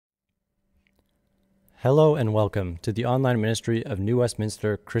Hello and welcome to the online ministry of New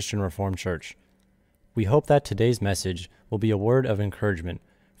Westminster Christian Reformed Church. We hope that today's message will be a word of encouragement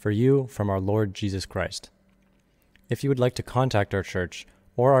for you from our Lord Jesus Christ. If you would like to contact our church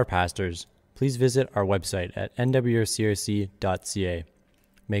or our pastors, please visit our website at nwcrc.ca.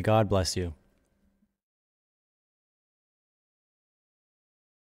 May God bless you.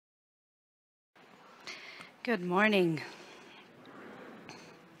 Good morning.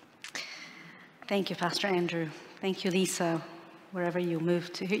 Thank you, Pastor Andrew. Thank you, Lisa, wherever you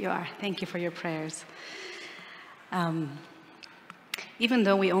moved to. Here you are. Thank you for your prayers. Even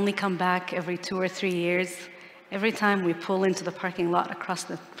though we only come back every 2 or 3 years, every time we pull into the parking lot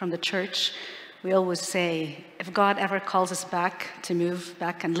from the church, we always say, if God ever calls us back to move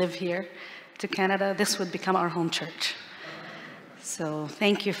back and live here to Canada, this would become our home church. So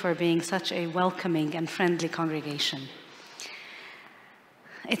thank you for being such a welcoming and friendly congregation.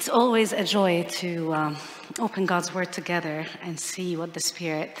 It's always a joy to open God's Word together and see what the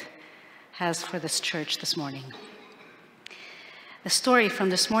Spirit has for this church this morning. The story from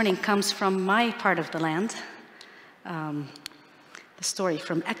this morning comes from my part of the land, the story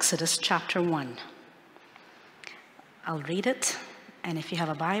from Exodus chapter 1. I'll read it, and if you have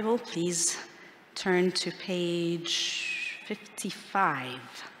a Bible, please turn to page 55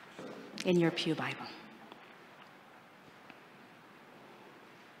 in your Pew Bible.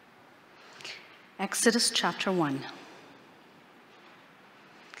 Exodus chapter 1.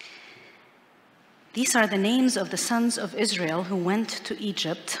 These are the names of the sons of Israel who went to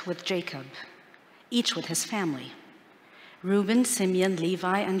Egypt with Jacob, each with his family: Reuben, Simeon,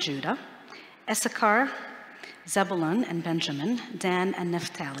 Levi, and Judah; Issachar, Zebulun, and Benjamin; Dan and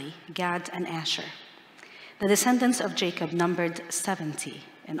Naphtali; Gad and Asher. The descendants of Jacob numbered 70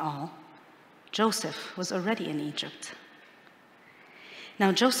 in all. Joseph was already in Egypt.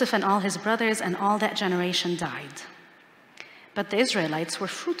 Now Joseph and all his brothers and all that generation died. But the Israelites were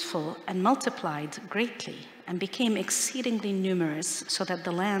fruitful and multiplied greatly and became exceedingly numerous, so that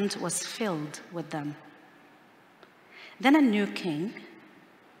the land was filled with them. Then a new king,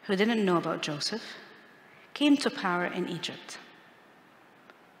 who didn't know about Joseph, came to power in Egypt.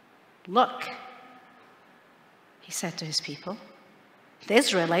 "Look," he said to his people, "the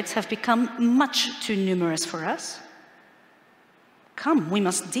Israelites have become much too numerous for us. Come, we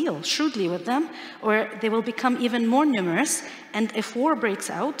must deal shrewdly with them, or they will become even more numerous, and if war breaks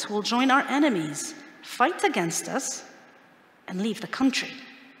out, we'll join our enemies, fight against us, and leave the country."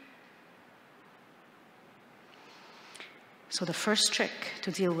 So the first trick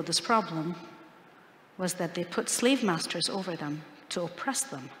to deal with this problem was that they put slave masters over them to oppress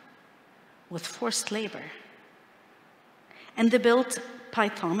them with forced labor. And they built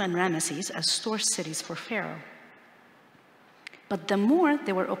Pithom and Ramesses as store cities for Pharaoh. But the more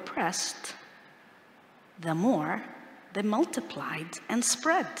they were oppressed, the more they multiplied and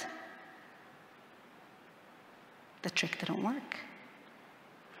spread. The trick didn't work.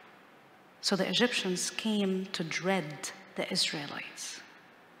 So the Egyptians came to dread the Israelites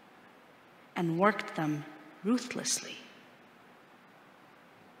and worked them ruthlessly.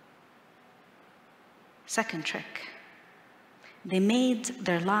 Second trick, they made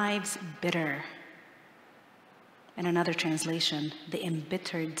their lives bitter. In another translation, they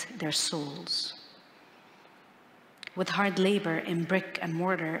embittered their souls. With hard labor in brick and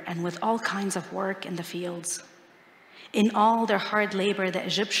mortar and with all kinds of work in the fields. In all their hard labor, the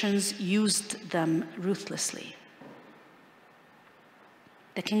Egyptians used them ruthlessly.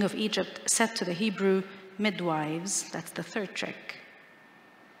 The king of Egypt said to the Hebrew midwives, that's the third trick,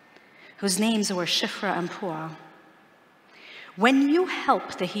 whose names were Shiphrah and Puah, "When you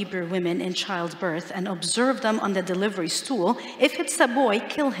help the Hebrew women in childbirth and observe them on the delivery stool, if it's a boy,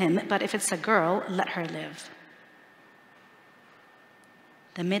 kill him, but if it's a girl, let her live."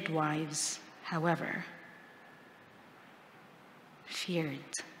 The midwives, however,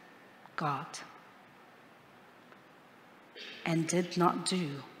 feared God and did not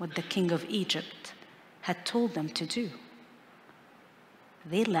do what the king of Egypt had told them to do.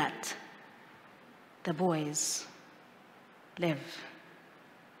 They let the boys live.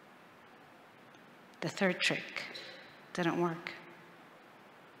 The third trick didn't work.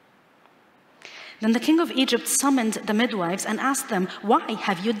 Then the king of Egypt summoned the midwives and asked them, "Why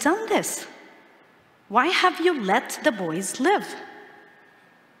have you done this? Why have you let the boys live?"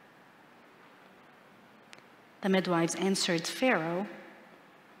 The midwives answered Pharaoh,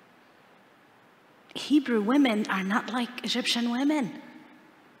 "Hebrew women are not like Egyptian women.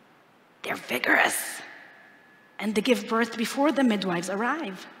 They're vigorous, and they give birth before the midwives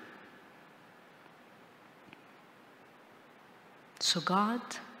arrive." So God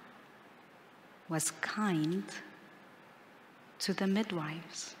was kind to the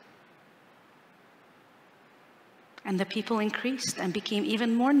midwives. And the people increased and became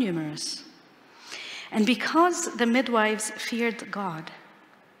even more numerous. And because the midwives feared God,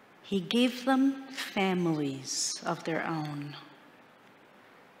 he gave them families of their own.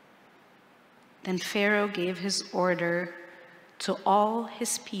 Then Pharaoh gave his order to all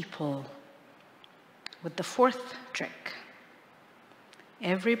his people with the fourth trick.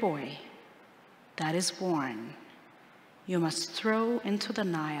 Every boy that is born, you must throw into the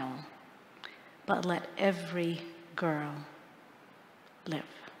Nile, but let every girl live.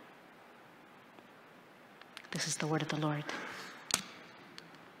 This is the word of the Lord.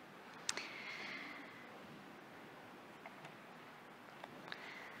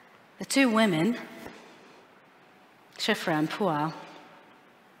 The two women, Shiphrah and Puah,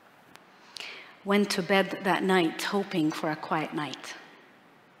 went to bed that night hoping for a quiet night.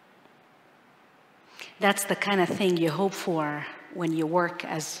 That's the kind of thing you hope for when you work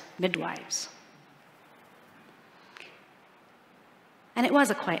as midwives. And it was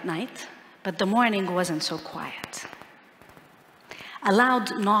a quiet night, but the morning wasn't so quiet. A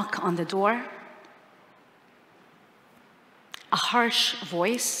loud knock on the door, a harsh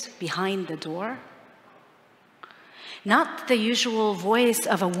voice behind the door, not the usual voice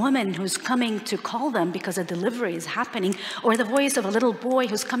of a woman who's coming to call them because a delivery is happening, or the voice of a little boy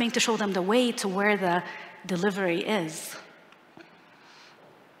who's coming to show them the way to where the delivery is.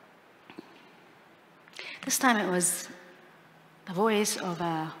 This time it was the voice of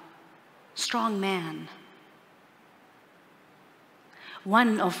a strong man,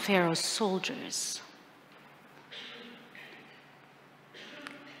 one of Pharaoh's soldiers.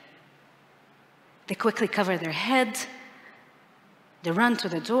 They quickly cover their head, they run to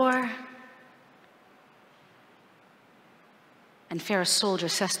the door, and Pharaoh's soldier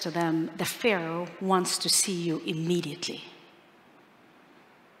says to them, "The Pharaoh wants to see you immediately."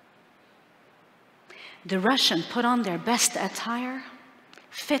 The Russian put on their best attire,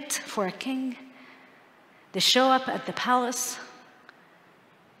 fit for a king. They show up at the palace.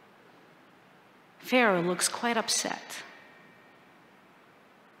 Pharaoh looks quite upset.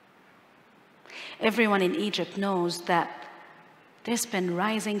 Everyone in Egypt knows that there's been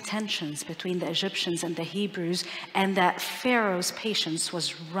rising tensions between the Egyptians and the Hebrews, and that Pharaoh's patience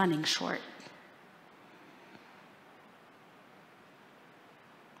was running short.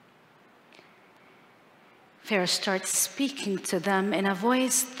 Pharaoh starts speaking to them in a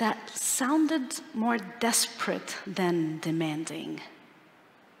voice that sounded more desperate than demanding.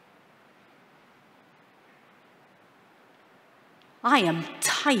 "I am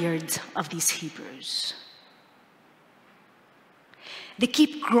tired of these Hebrews. They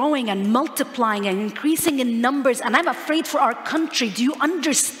keep growing and multiplying and increasing in numbers, and I'm afraid for our country. Do you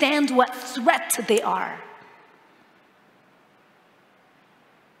understand what threat they are?"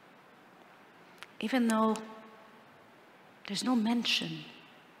 Even though there's no mention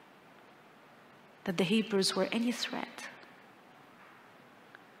that the Hebrews were any threat.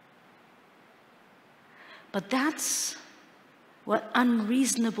 But that's what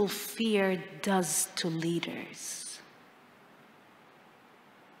unreasonable fear does to leaders.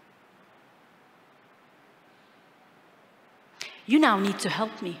 "You now need to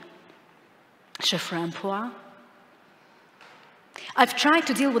help me, Shiphrah and Puah. I've tried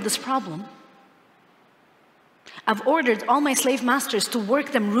to deal with this problem. I've ordered all my slave masters to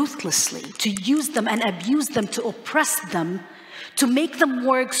work them ruthlessly, to use them and abuse them, to oppress them, to make them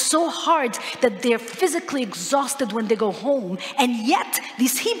work so hard that they're physically exhausted when they go home. And yet,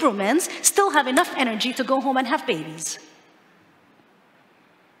 these Hebrew men still have enough energy to go home and have babies.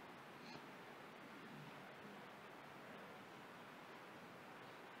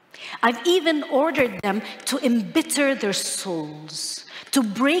 I've even ordered them to embitter their souls, to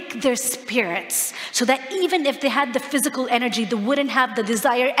break their spirits, so that even if they had the physical energy, they wouldn't have the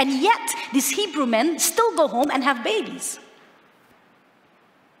desire. And yet, these Hebrew men still go home and have babies.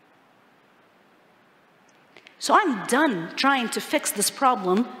 So I'm done trying to fix this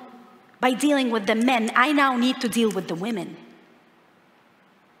problem by dealing with the men. I now need to deal with the women.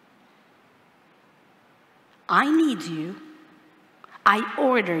 I need you. I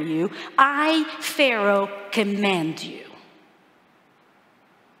order you. I, Pharaoh, command you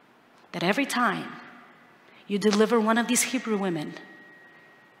that every time you deliver one of these Hebrew women,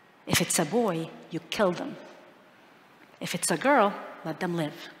 if it's a boy, you kill them. If it's a girl, let them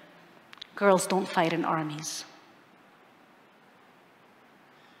live. Girls don't fight in armies."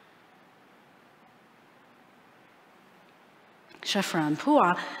 Shiphrah and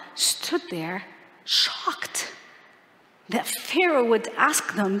Puah stood there shocked that Pharaoh would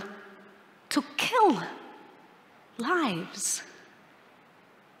ask them to kill lives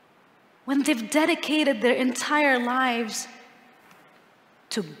when they've dedicated their entire lives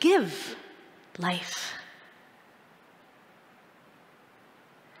to give life?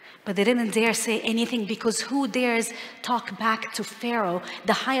 But they didn't dare say anything, because who dares talk back to Pharaoh,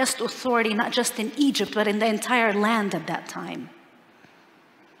 the highest authority, not just in Egypt, but in the entire land at that time?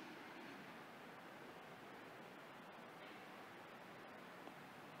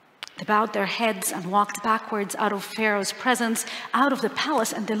 They bowed their heads and walked backwards out of Pharaoh's presence, out of the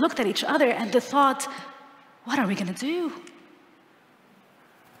palace, and they looked at each other and they thought, what are we going to do?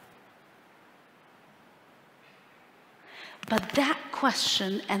 But that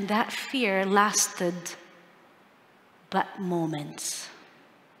question and that fear lasted but moments.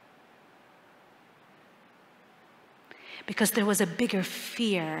 Because there was a bigger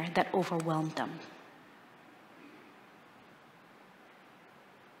fear that overwhelmed them.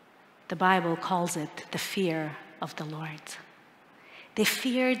 The Bible calls it the fear of the Lord. They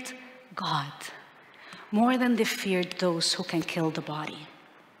feared God more than they feared those who can kill the body.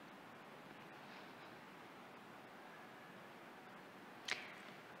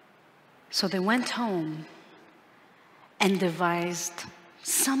 So they went home and devised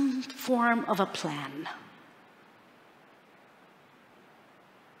some form of a plan.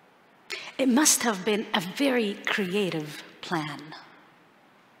 It must have been a very creative plan.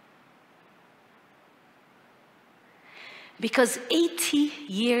 Because 80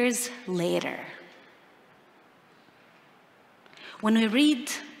 years later, when we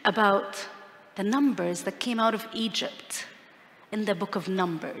read about the numbers that came out of Egypt in the book of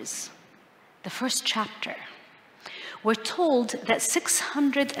Numbers, the first chapter, we're told that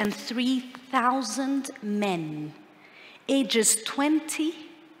 603,000 men, ages 20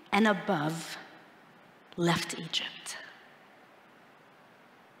 and above, left Egypt.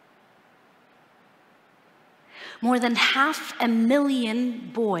 More than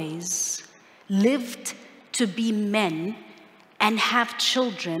 500,000 boys lived to be men and have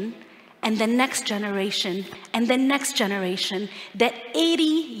children, and the next generation, and the next generation, that 80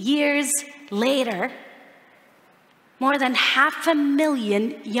 years later, more than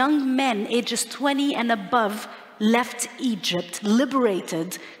 500,000 young men, ages 20 and above, left Egypt,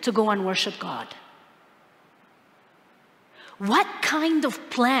 liberated to go and worship God. What kind of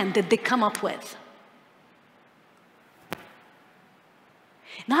plan did they come up with?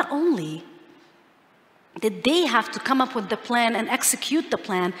 Not only did they have to come up with the plan and execute the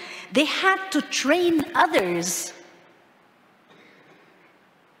plan, they had to train others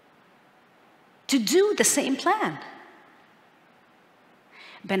to do the same plan.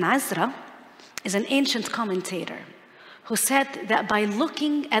 Ben Ezra is an ancient commentator who said that by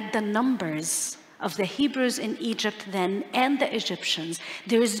looking at the numbers of the Hebrews in Egypt then and the Egyptians,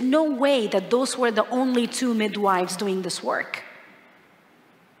 there is no way that those were the only two midwives doing this work.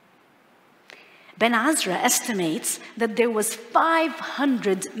 Ben Ezra estimates that there was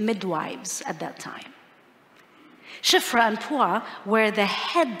 500 midwives at that time. Shiphrah and Puah were the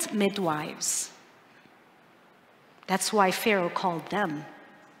head midwives. That's why Pharaoh called them.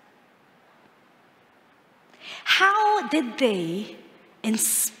 How did they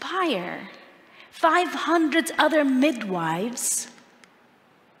inspire 500 other midwives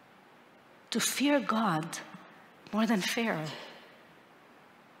to fear God more than Pharaoh?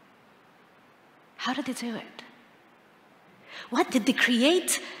 How did they do it? What, did they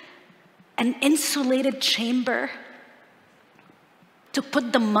create an insulated chamber to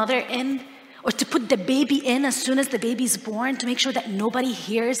put the mother in, or to put the baby in as soon as the baby's born, to make sure that nobody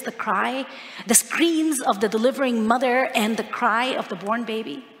hears the cry, the screams of the delivering mother and the cry of the born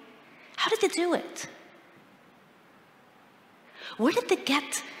baby? How did they do it? Where did they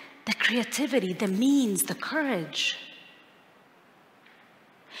get the creativity, the means, the courage?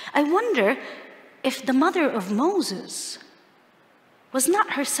 I wonder if the mother of Moses was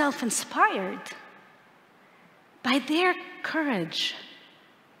not herself inspired by their courage.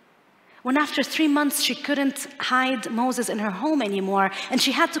 When after 3 months she couldn't hide Moses in her home anymore, and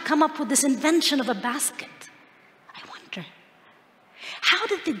she had to come up with this invention of a basket. I wonder, how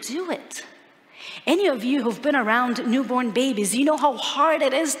did they do it? Any of you who've been around newborn babies, you know how hard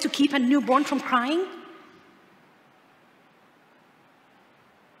it is to keep a newborn from crying?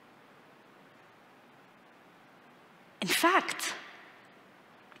 In fact,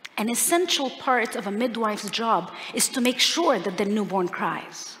 an essential part of a midwife's job is to make sure that the newborn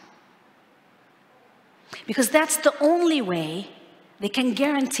cries. Because that's the only way they can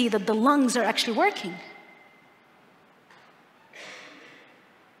guarantee that the lungs are actually working.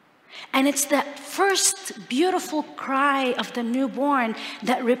 And it's that first beautiful cry of the newborn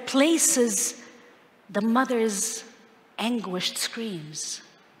that replaces the mother's anguished screams.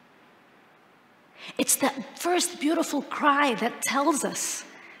 It's that first beautiful cry that tells us,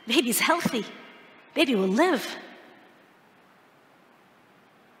 baby's healthy, baby will live.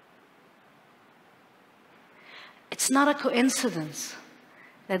 It's not a coincidence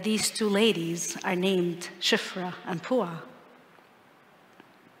that these two ladies are named Shifra and Puah.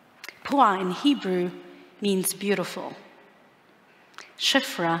 Puah in Hebrew means beautiful.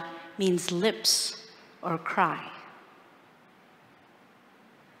 Shifra means lips or cry.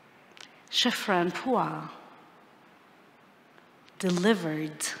 Shifra and Puah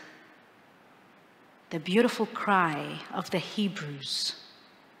delivered the beautiful cry of the Hebrews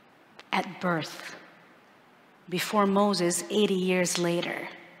at birth before Moses, 80 years later,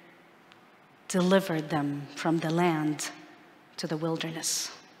 delivered them from the land to the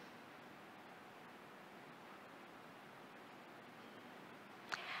wilderness.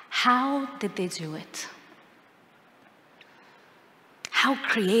 How did they do it? How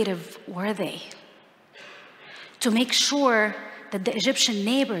creative were they to make sure that the Egyptian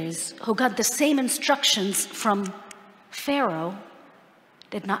neighbors who got the same instructions from Pharaoh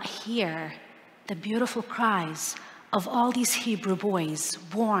did not hear the beautiful cries of all these Hebrew boys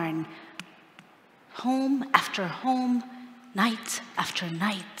born home after home, night after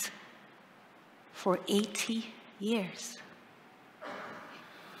night, for 80 years.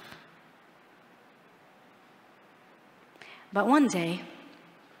 But one day,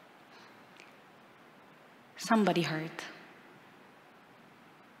 somebody heard.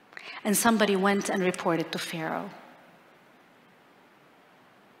 And somebody went and reported to Pharaoh.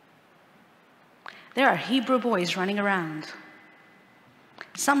 There are Hebrew boys running around.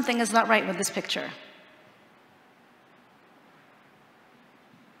 Something is not right with this picture.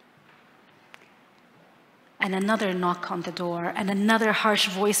 And another knock on the door, and another harsh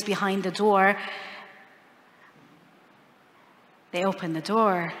voice behind the door. They open the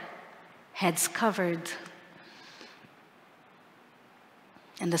door, heads covered.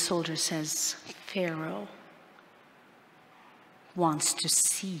 And the soldier says, Pharaoh wants to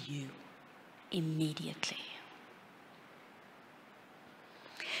see you immediately.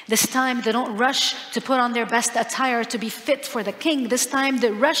 This time they don't rush to put on their best attire to be fit for the king. This time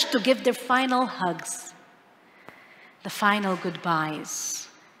they rush to give their final hugs, the final goodbyes,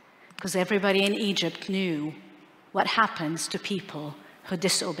 because everybody in Egypt knew what happens to people who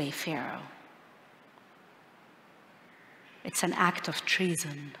disobey Pharaoh. It's an act of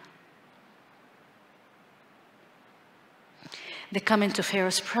treason. They come into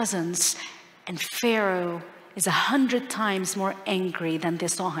Pharaoh's presence, and Pharaoh is 100 times more angry than they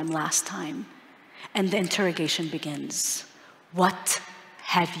saw him last time. And the interrogation begins. What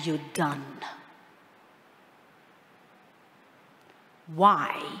have you done?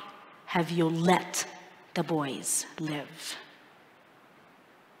 Why have you let the boys live?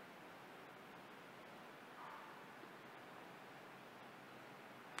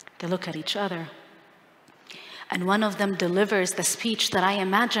 They look at each other, and one of them delivers the speech that I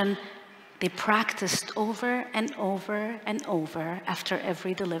imagine they practiced over and over and over after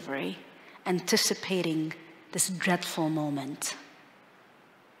every delivery, anticipating this dreadful moment.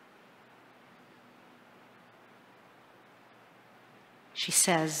 She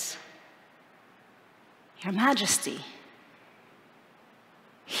says, Your Majesty,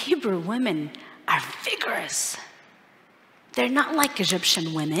 Hebrew women are vigorous. They're not like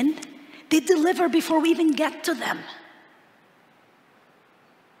Egyptian women. They deliver before we even get to them.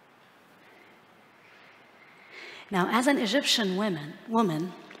 Now, as an Egyptian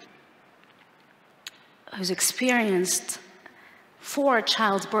woman who's experienced 4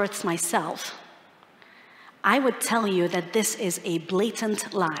 childbirths myself, I would tell you that this is a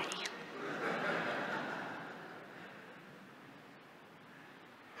blatant lie.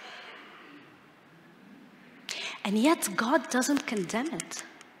 And yet, God doesn't condemn it.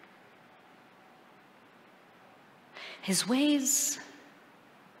 His ways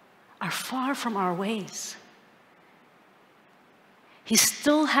are far from our ways. He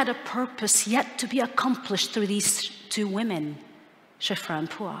still had a purpose yet to be accomplished through these 2 women, Shifra and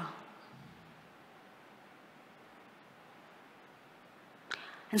Puah.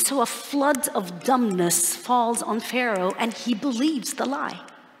 And so a flood of dumbness falls on Pharaoh, and he believes the lie.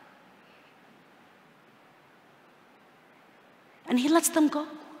 And he lets them go.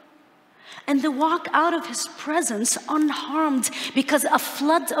 And they walk out of his presence unharmed because a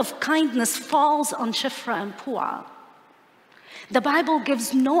flood of kindness falls on Shifra and Puah. The Bible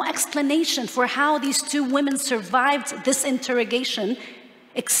gives no explanation for how these 2 women survived this interrogation,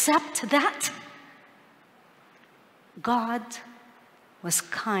 except that God was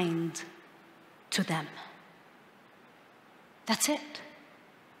kind to them. That's it.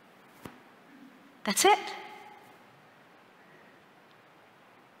 That's it.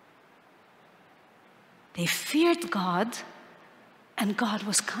 They feared God, and God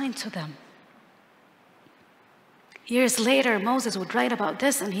was kind to them. Years later, Moses would write about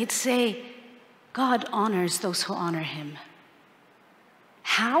this, and he'd say, God honors those who honor him.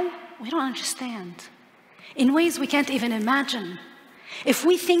 How? We don't understand. In ways we can't even imagine. If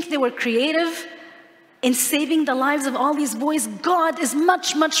we think they were creative in saving the lives of all these boys, God is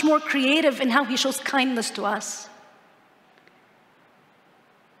much, much more creative in how he shows kindness to us.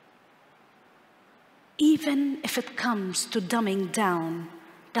 Even if it comes to dumbing down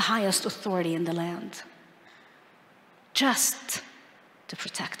the highest authority in the land, just to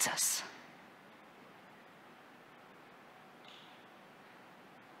protect us.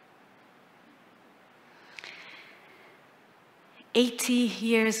 "80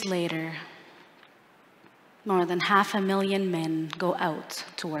 years later, more than 500,000 men go out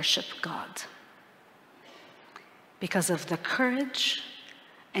to worship God because of the courage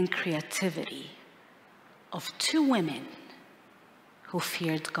and creativity of 2 women who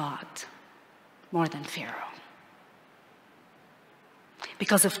feared God more than Pharaoh.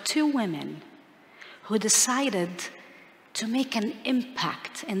 Because of 2 women who decided to make an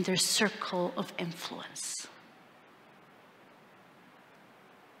impact in their circle of influence.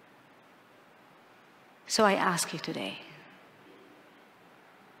 So I ask you today,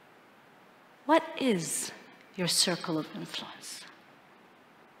 what is your circle of influence?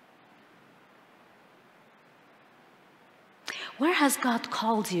 Where has God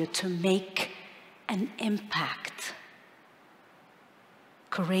called you to make an impact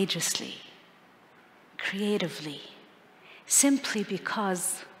courageously, creatively, simply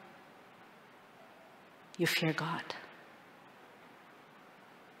because you fear God?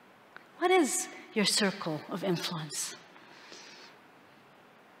 What is your circle of influence?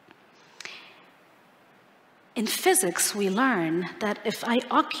 In physics, we learn that if I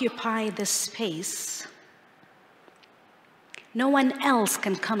occupy this space, no one else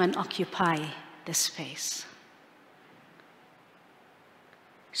can come and occupy this space.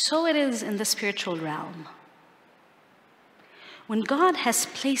 So it is in the spiritual realm. When God has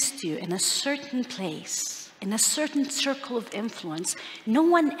placed you in a certain place, in a certain circle of influence, no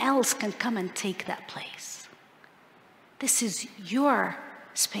one else can come and take that place. This is your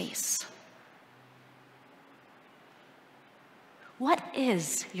space. What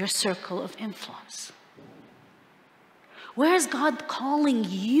is your circle of influence? Where is God calling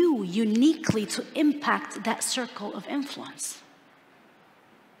you uniquely to impact that circle of influence?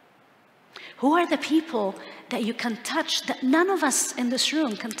 Who are the people that you can touch that none of us in this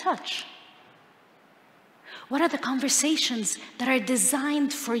room can touch? What are the conversations that are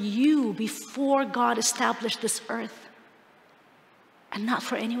designed for you before God established this earth and not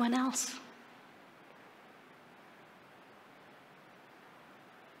for anyone else?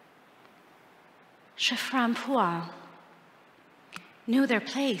 Shifra Pua knew their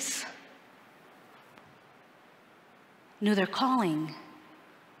place, knew their calling,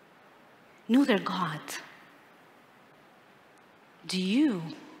 knew their God. Do you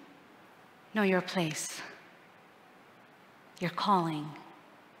know your place, your calling,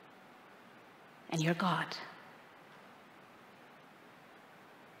 and your God?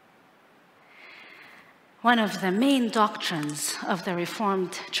 One of the main doctrines of the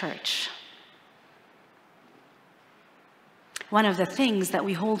Reformed Church, one of the things that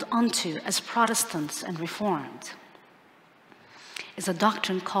we hold onto as Protestants and Reformed, is a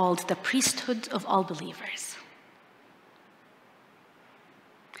doctrine called the priesthood of all believers.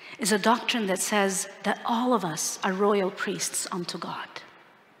 It's a doctrine that says that all of us are royal priests unto God.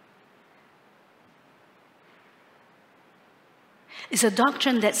 It's a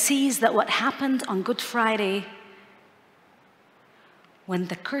doctrine that sees that what happened on Good Friday, when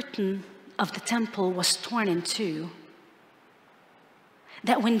the curtain of the temple was torn in two,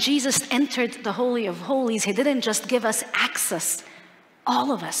 that when Jesus entered the Holy of Holies, he didn't just give us access,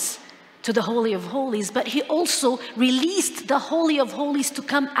 all of us, to the Holy of Holies, but he also released the Holy of Holies to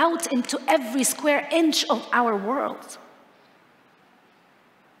come out into every square inch of our world.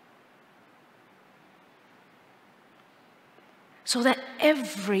 So that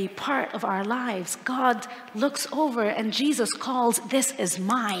every part of our lives, God looks over and Jesus calls, "This is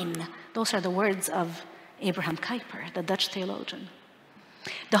mine." Those are the words of Abraham Kuyper, the Dutch theologian.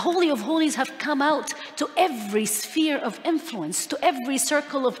 The Holy of Holies have come out to every sphere of influence, to every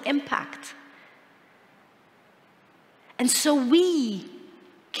circle of impact. And so we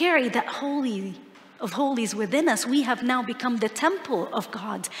carry that holy of holies within us. We have now become the temple of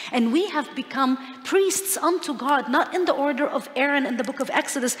God, and we have become priests unto God, not in the order of Aaron in the book of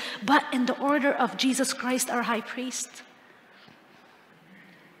Exodus, but in the order of Jesus Christ, our high priest.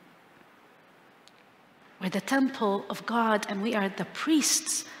 We're the temple of God, and we are the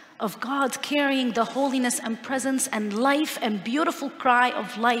priests of God, carrying the holiness and presence and life and beautiful cry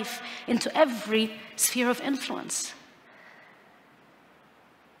of life into every sphere of influence.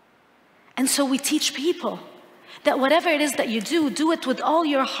 And so we teach people that whatever it is that you do, do it with all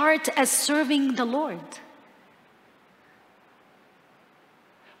your heart as serving the Lord.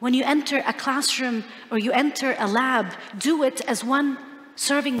 When you enter a classroom or you enter a lab, do it as one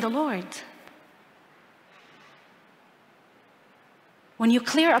serving the Lord. When you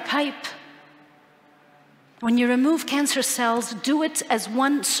clear a pipe, when you remove cancer cells, do it as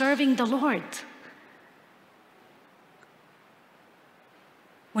one serving the Lord.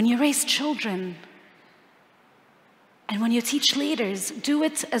 When you raise children, and when you teach leaders, do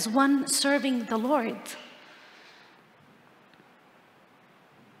it as one serving the Lord.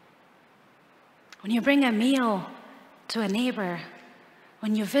 When you bring a meal to a neighbor,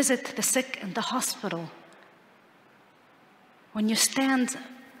 when you visit the sick in the hospital, when you stand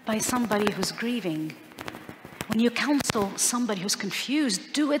by somebody who's grieving, when you counsel somebody who's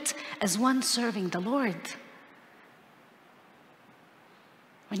confused, do it as one serving the Lord.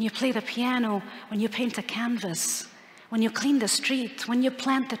 When you play the piano, when you paint a canvas, when you clean the street, when you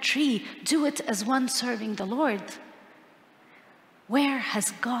plant a tree, do it as one serving the Lord. Where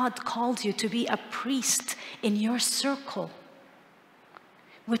has God called you to be a priest in your circle?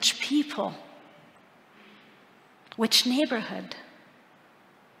 Which people? Which neighborhood?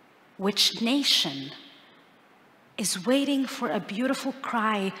 Which nation is waiting for a beautiful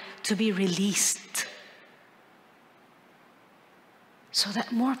cry to be released, so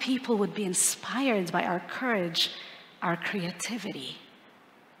that more people would be inspired by our courage, our creativity,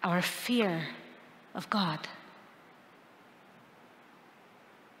 our fear of God?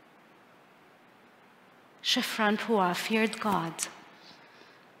 Shifra and Puah feared God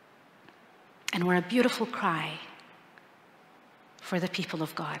and were a beautiful cry for the people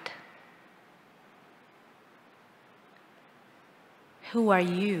of God. Who are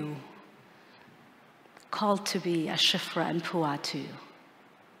you called to be a Shifra and Puah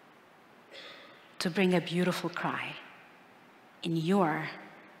to bring a beautiful cry in your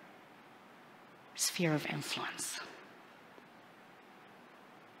sphere of influence?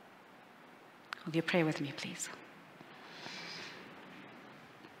 Will you pray with me, please?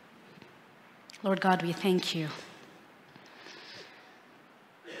 Lord God, we thank you.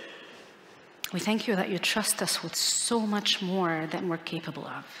 We thank you that you trust us with so much more than we're capable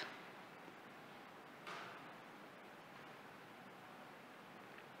of.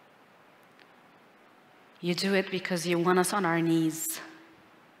 You do it because you want us on our knees,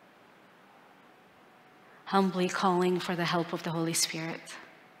 humbly calling for the help of the Holy Spirit,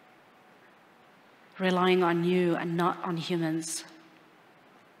 relying on you and not on humans,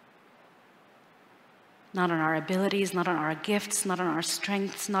 not on our abilities, not on our gifts, not on our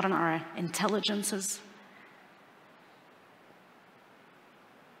strengths, not on our intelligences.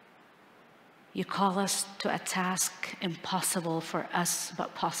 You call us to a task impossible for us,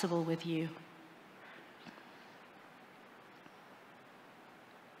 but possible with you.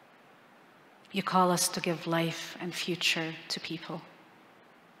 You call us to give life and future to people.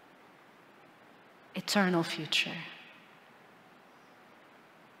 Eternal future.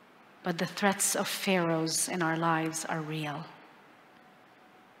 But the threats of pharaohs in our lives are real.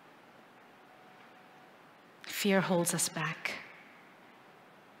 Fear holds us back.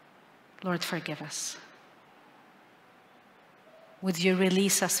 Lord, forgive us. Would you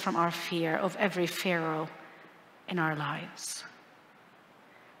release us from our fear of every pharaoh in our lives,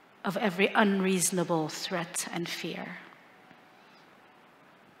 of every unreasonable threat and fear?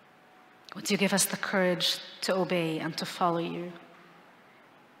 Would you give us the courage to obey and to follow you,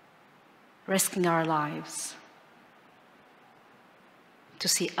 risking our lives to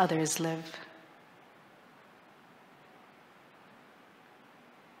see others live?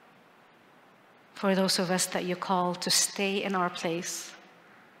 For those of us that you call to stay in our place,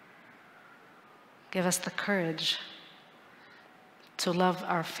 give us the courage to love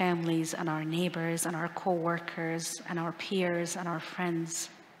our families and our neighbors and our co-workers and our peers and our friends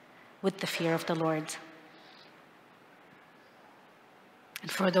with the fear of the Lord.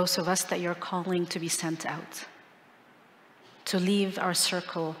 And for those of us that you're calling to be sent out, to leave our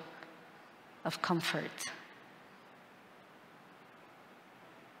circle of comfort,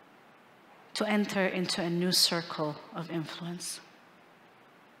 to enter into a new circle of influence.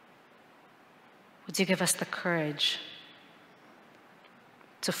 Would you give us the courage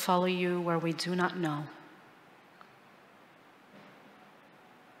to follow you where we do not know?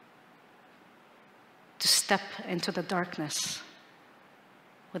 To step into the darkness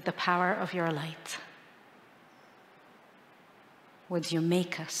with the power of your light. Would you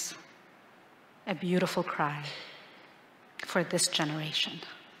make us a beautiful cry for this generation?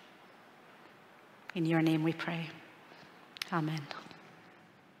 In your name we pray. Amen.